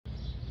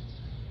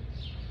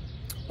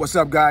What's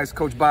up, guys?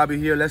 Coach Bobby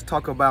here. Let's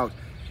talk about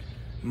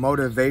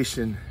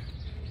motivation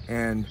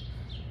and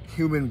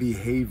human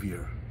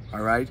behavior.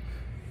 All right.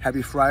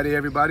 Happy Friday,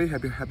 everybody.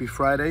 Happy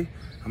Friday.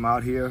 I'm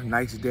out here,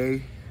 nice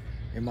day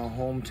in my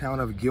hometown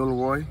of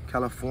Gilroy,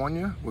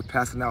 California. We're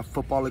passing out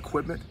football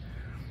equipment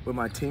with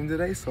my team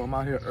today. So I'm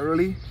out here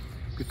early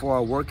before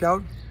our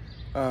workout,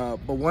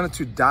 but wanted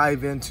to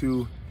dive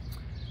into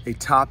a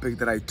topic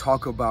that I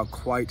talk about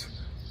quite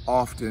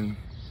often,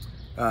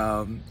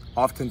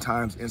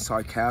 oftentimes in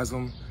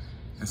sarcasm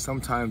and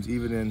sometimes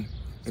even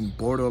in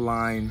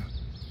borderline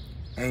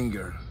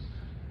anger.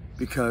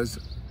 Because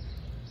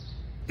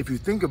if you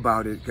think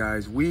about it,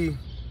 guys, we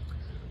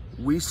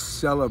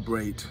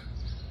celebrate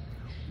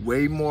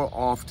way more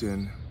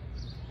often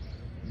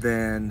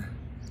than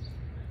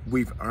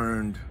we've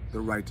earned the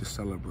right to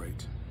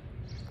celebrate.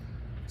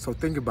 So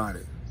think about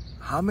it.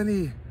 How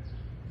many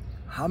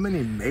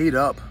made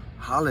up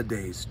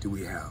holidays do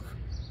we have?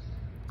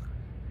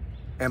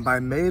 And by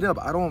made up,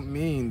 I don't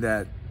mean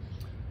that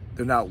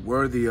they're not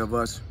worthy of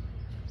us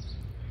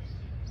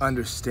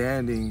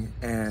understanding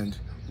and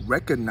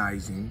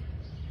recognizing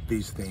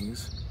these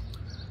things.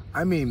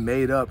 I mean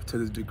made up to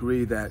the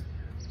degree that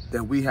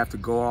we have to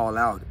go all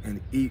out and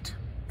eat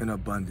in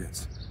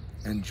abundance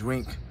and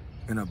drink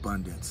in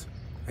abundance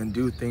and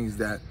do things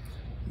that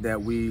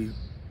we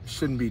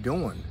shouldn't be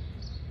doing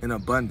in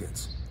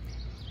abundance.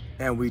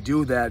 And we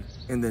do that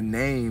in the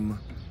name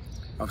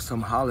of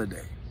some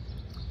holiday,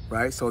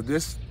 right? So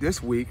this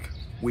week,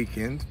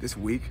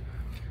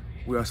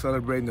 we are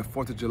celebrating the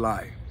 4th of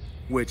July,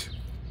 which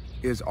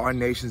is our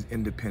nation's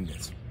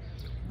independence.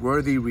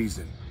 Worthy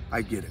reason,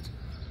 I get it.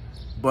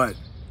 But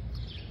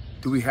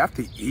do we have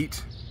to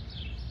eat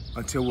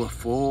until we're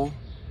full?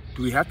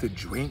 Do we have to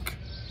drink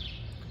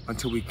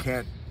until we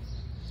can't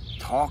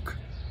talk?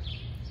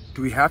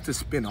 Do we have to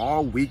spend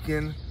all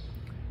weekend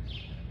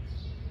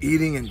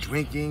eating and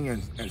drinking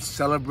and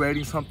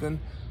celebrating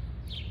something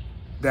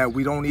that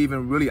we don't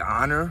even really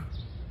honor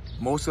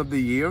most of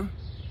the year,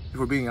 if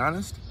we're being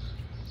honest?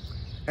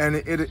 And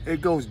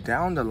it goes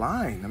down the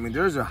line. I mean,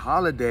 there's a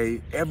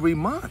holiday every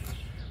month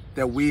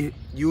that we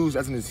use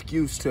as an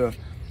excuse to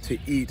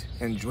eat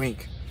and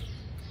drink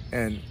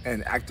and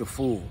act a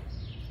fool.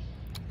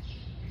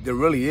 There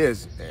really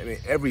is. I mean,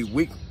 every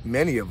week,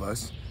 many of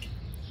us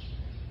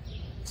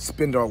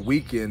spend our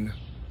weekend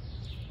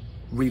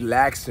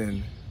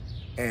relaxing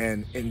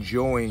and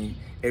enjoying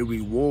a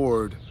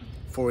reward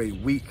for a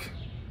week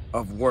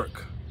of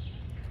work.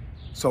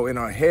 So in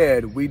our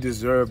head, we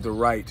deserve the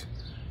right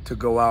to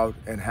go out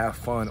and have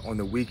fun on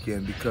the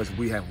weekend because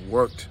we have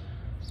worked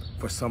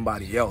for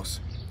somebody else,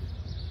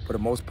 for the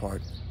most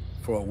part,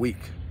 for a week,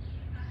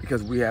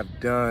 because we have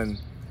done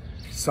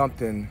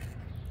something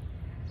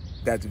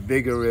that's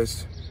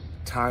vigorous,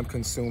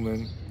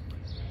 time-consuming,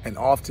 and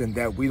often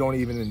that we don't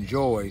even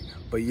enjoy,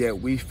 but yet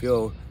we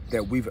feel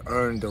that we've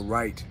earned the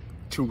right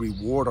to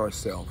reward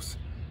ourselves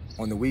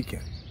on the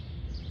weekend.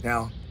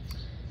 Now,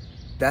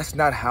 that's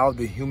not how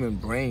the human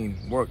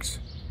brain works.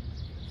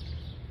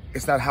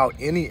 It's not how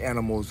any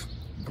animal's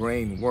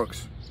brain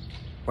works,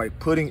 right?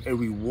 Putting a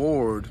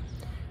reward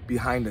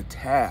behind a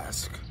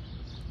task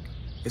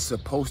is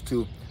supposed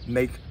to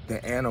make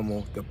the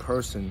animal, the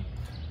person,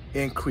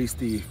 increase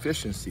the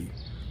efficiency,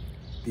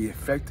 the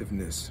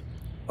effectiveness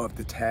of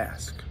the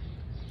task,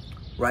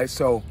 right?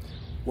 So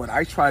what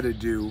I try to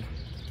do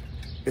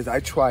is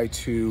I try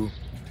to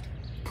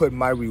put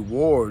my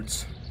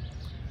rewards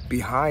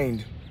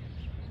behind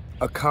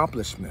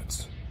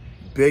accomplishments,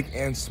 big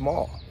and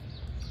small.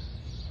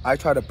 I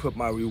try to put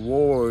my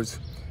rewards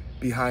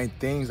behind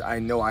things I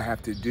know I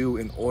have to do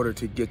in order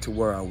to get to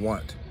where I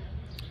want.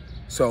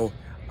 So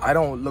I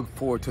don't look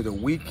forward to the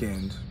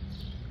weekend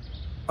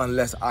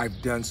unless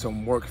I've done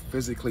some work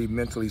physically,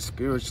 mentally,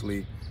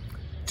 spiritually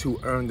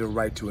to earn the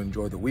right to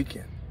enjoy the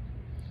weekend.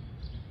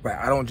 Right?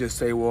 I don't just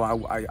say,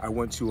 well, I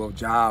went to a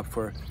job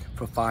for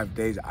 5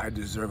 days, I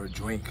deserve a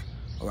drink,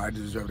 or I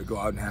deserve to go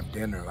out and have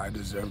dinner, or I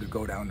deserve to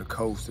go down the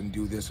coast and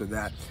do this or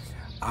that.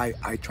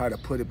 I try to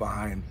put it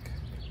behind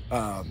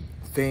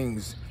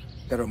things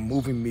that are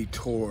moving me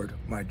toward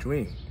my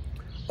dream.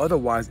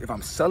 Otherwise, if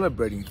I'm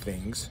celebrating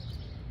things,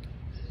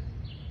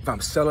 if I'm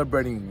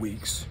celebrating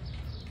weeks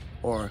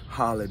or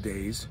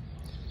holidays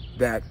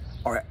that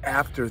are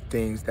after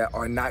things that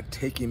are not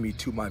taking me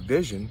to my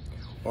vision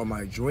or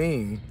my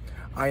dream,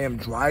 I am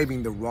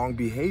driving the wrong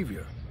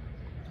behavior,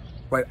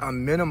 right?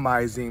 I'm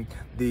minimizing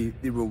the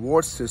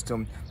reward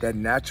system that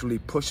naturally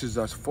pushes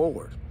us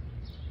forward,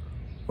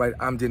 right?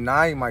 I'm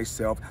denying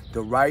myself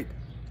the right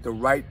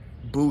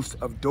boost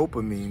of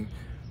dopamine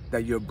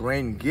that your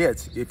brain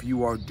gets if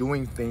you are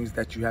doing things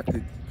that you have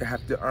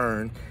to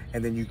earn,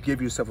 and then you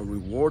give yourself a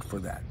reward for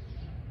that.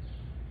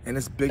 And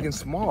it's big and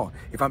small.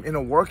 If I'm in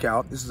a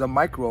workout, this is a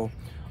micro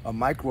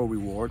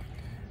reward.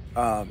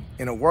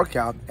 In a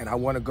workout, and I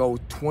want to go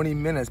 20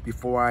 minutes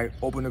before I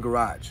open the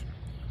garage,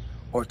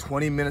 or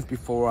 20 minutes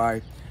before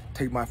I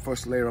take my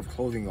first layer of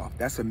clothing off.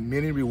 That's a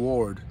mini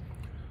reward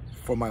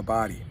for my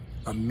body,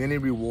 a mini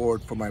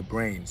reward for my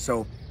brain.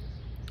 So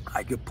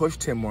I could push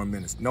 10 more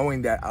minutes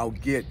knowing that I'll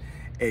get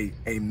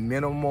a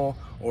minimal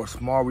or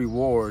small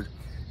reward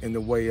in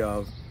the way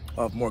of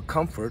more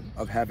comfort,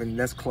 of having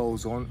less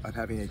clothes on, of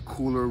having a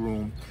cooler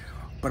room.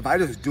 But if I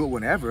just do it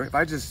whenever, if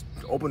I just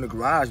open the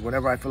garage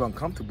whenever I feel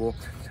uncomfortable,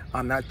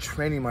 I'm not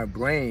training my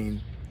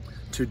brain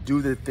to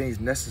do the things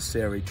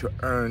necessary to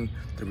earn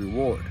the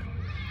reward,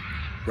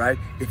 right?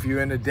 If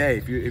you're in a day,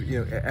 if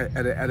you know,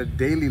 at a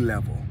daily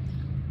level,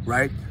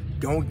 right?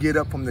 Don't get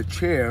up from the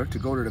chair to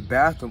go to the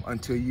bathroom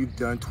until you've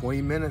done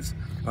 20 minutes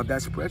of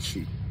that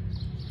spreadsheet,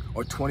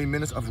 or 20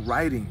 minutes of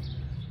writing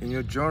in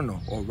your journal,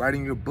 or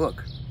writing your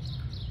book,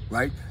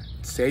 right?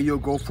 Say you'll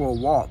go for a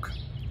walk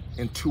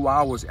in 2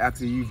 hours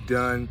after you've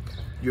done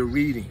your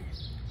reading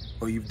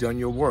or you've done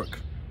your work,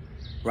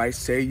 right?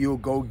 Say you'll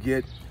go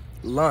get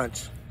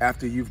lunch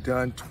after you've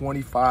done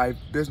 25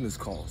 business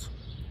calls.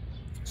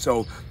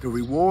 So the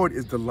reward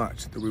is the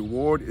lunch. The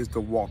reward is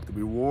the walk. The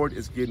reward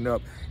is getting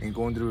up and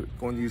going to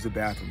use the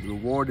bathroom. The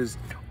reward is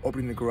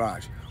opening the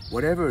garage.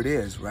 Whatever it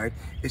is, right?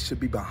 It should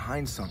be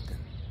behind something,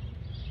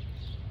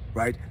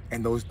 right?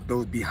 And those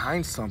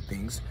behind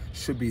somethings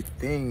should be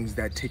things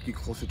that take you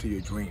closer to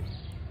your dream,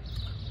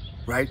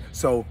 right?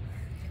 So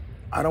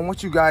I don't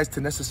want you guys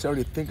to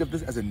necessarily think of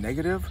this as a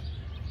negative.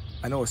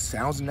 I know it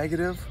sounds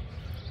negative,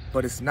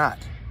 but it's not,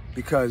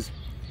 because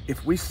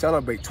if we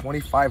celebrate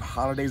 25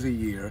 holidays a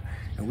year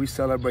and we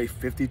celebrate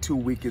 52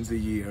 weekends a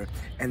year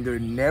and they're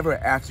never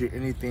after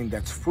anything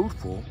that's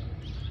fruitful,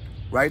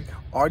 right?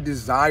 Our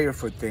desire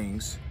for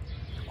things,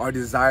 our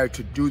desire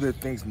to do the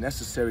things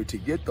necessary to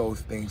get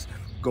those things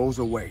goes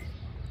away,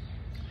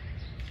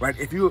 right?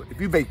 If you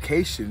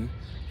vacation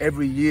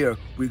every year,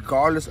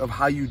 regardless of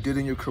how you did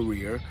in your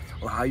career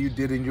or how you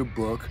did in your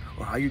book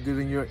or how you did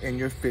in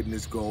your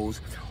fitness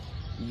goals,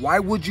 why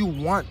would you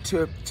want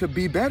to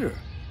be better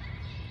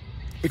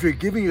if you're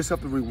giving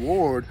yourself a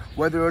reward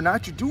whether or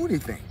not you do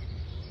anything?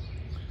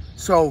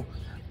 So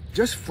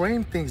just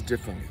frame things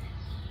differently,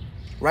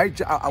 right?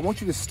 I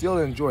want you to still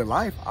enjoy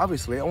life,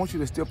 obviously. I want you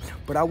to still,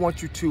 but I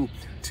want you to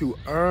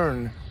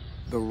earn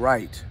the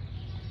right.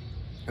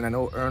 And I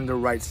know earn the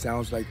right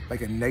sounds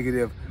like a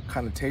negative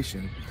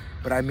connotation,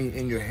 but I mean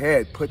in your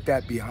head, put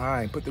that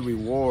behind, put the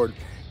reward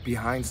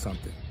behind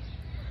something,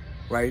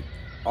 right?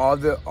 All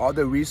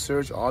the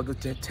research, all the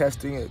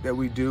testing that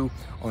we do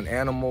on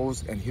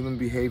animals and human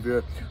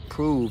behavior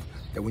prove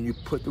that when you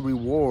put the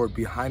reward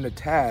behind the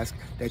task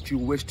that you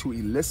wish to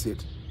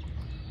elicit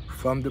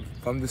from the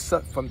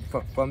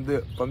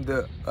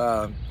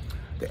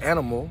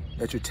animal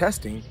that you're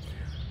testing,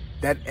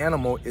 that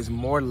animal is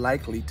more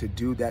likely to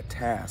do that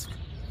task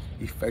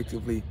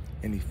effectively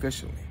and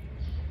efficiently.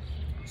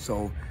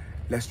 So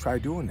let's try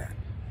doing that.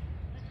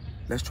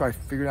 Let's try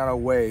figuring out a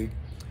way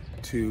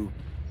to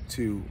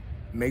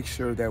make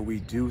sure that we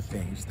do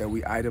things, that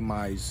we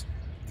itemize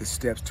the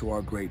steps to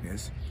our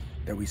greatness,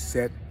 that we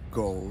set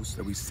goals,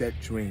 that we set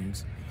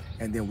dreams,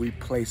 and then we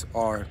place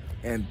our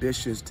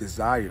ambitious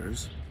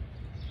desires,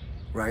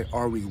 right,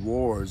 our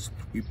rewards,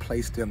 we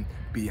place them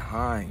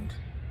behind,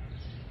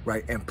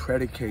 right, and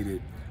predicated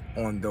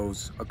on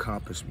those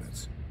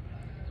accomplishments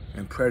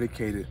and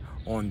predicated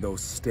on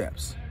those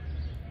steps,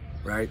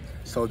 right,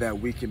 so that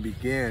we can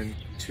begin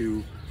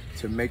to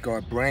make our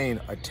brain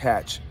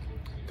attach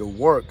the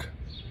work,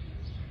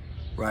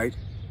 right,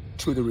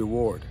 to the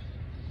reward,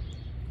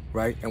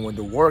 right? And when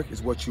the work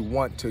is what you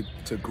want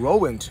to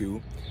grow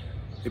into,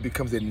 it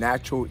becomes a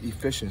natural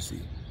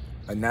efficiency,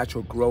 a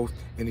natural growth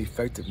in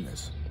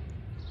effectiveness,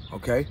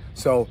 okay?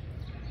 So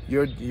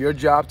your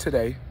job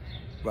today,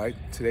 right,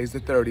 today's the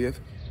 30th,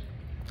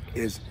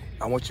 is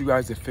I want you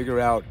guys to figure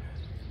out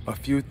a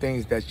few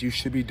things that you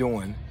should be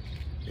doing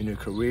in your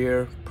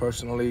career,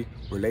 personally,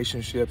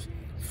 relationships,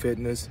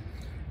 fitness,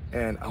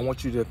 and I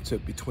want you to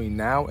between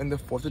now and the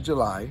 4th of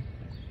July,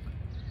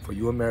 for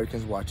you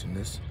Americans watching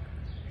this,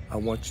 I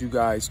want you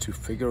guys to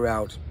figure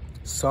out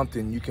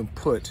something you can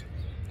put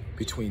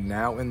between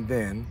now and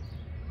then,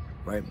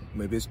 right?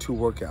 Maybe it's 2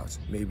 workouts.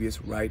 Maybe it's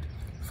write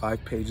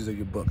 5 pages of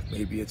your book.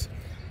 Maybe it's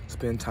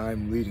spend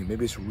time reading.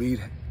 Maybe it's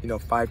read,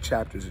 5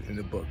 chapters in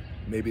the book.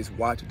 Maybe it's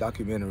watch a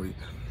documentary,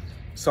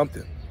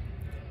 something,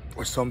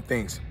 or some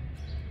things.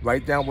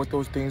 Write down what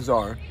those things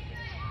are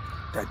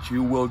that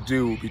you will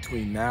do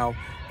between now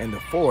and the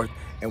 4th.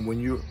 And when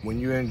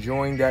you're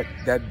enjoying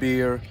that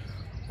beer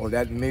or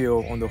that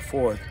meal on the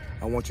 4th,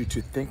 I want you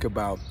to think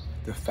about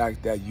the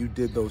fact that you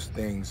did those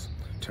things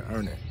to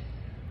earn it,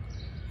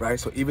 right?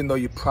 So even though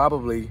you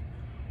probably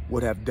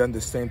would have done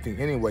the same thing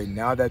anyway,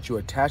 now that you're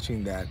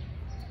attaching that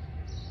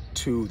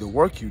to the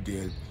work you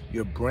did,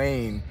 your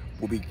brain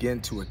will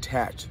begin to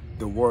attach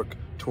the work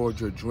towards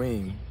your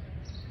dream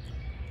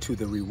to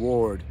the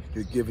reward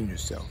you're giving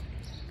yourself.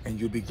 And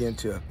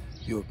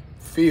you'll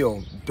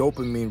feel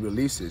dopamine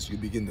releases. You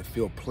begin to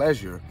feel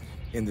pleasure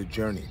in the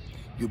journey.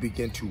 You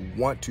begin to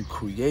want to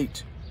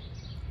create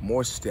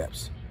more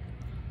steps,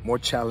 more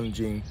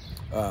challenging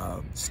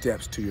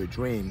steps to your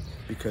dream,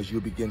 because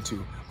you begin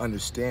to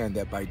understand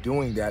that by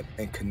doing that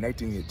and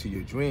connecting it to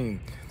your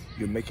dream,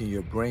 you're making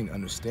your brain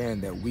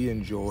understand that we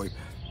enjoy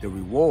the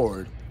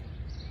reward,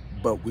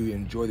 but we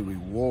enjoy the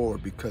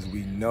reward because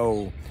we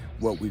know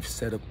what we've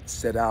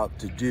set out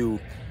to do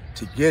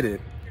to get it,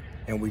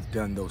 and we've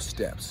done those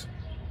steps.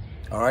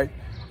 All right,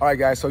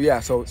 guys. So yeah,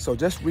 so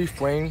just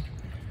reframe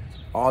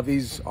all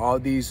these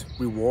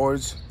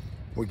rewards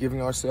we're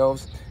giving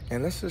ourselves,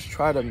 and let's just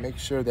try to make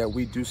sure that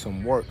we do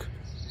some work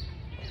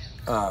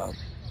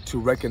to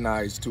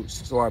recognize,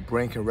 so our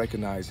brain can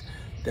recognize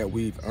that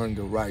we've earned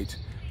the right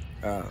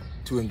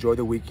to enjoy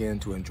the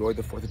weekend, to enjoy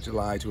the 4th of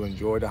July, to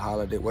enjoy the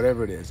holiday,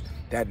 whatever it is,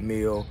 that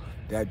meal,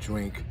 that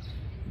drink,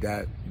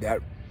 that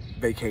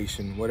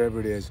vacation, whatever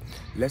it is.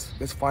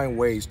 Let's find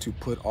ways to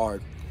put our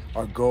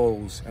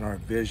goals and our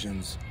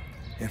visions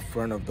in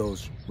front of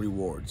those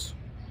rewards.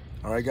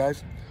 All right,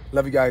 guys.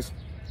 Love you guys.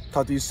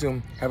 Talk to you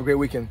soon. Have a great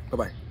weekend.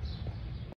 Bye-bye.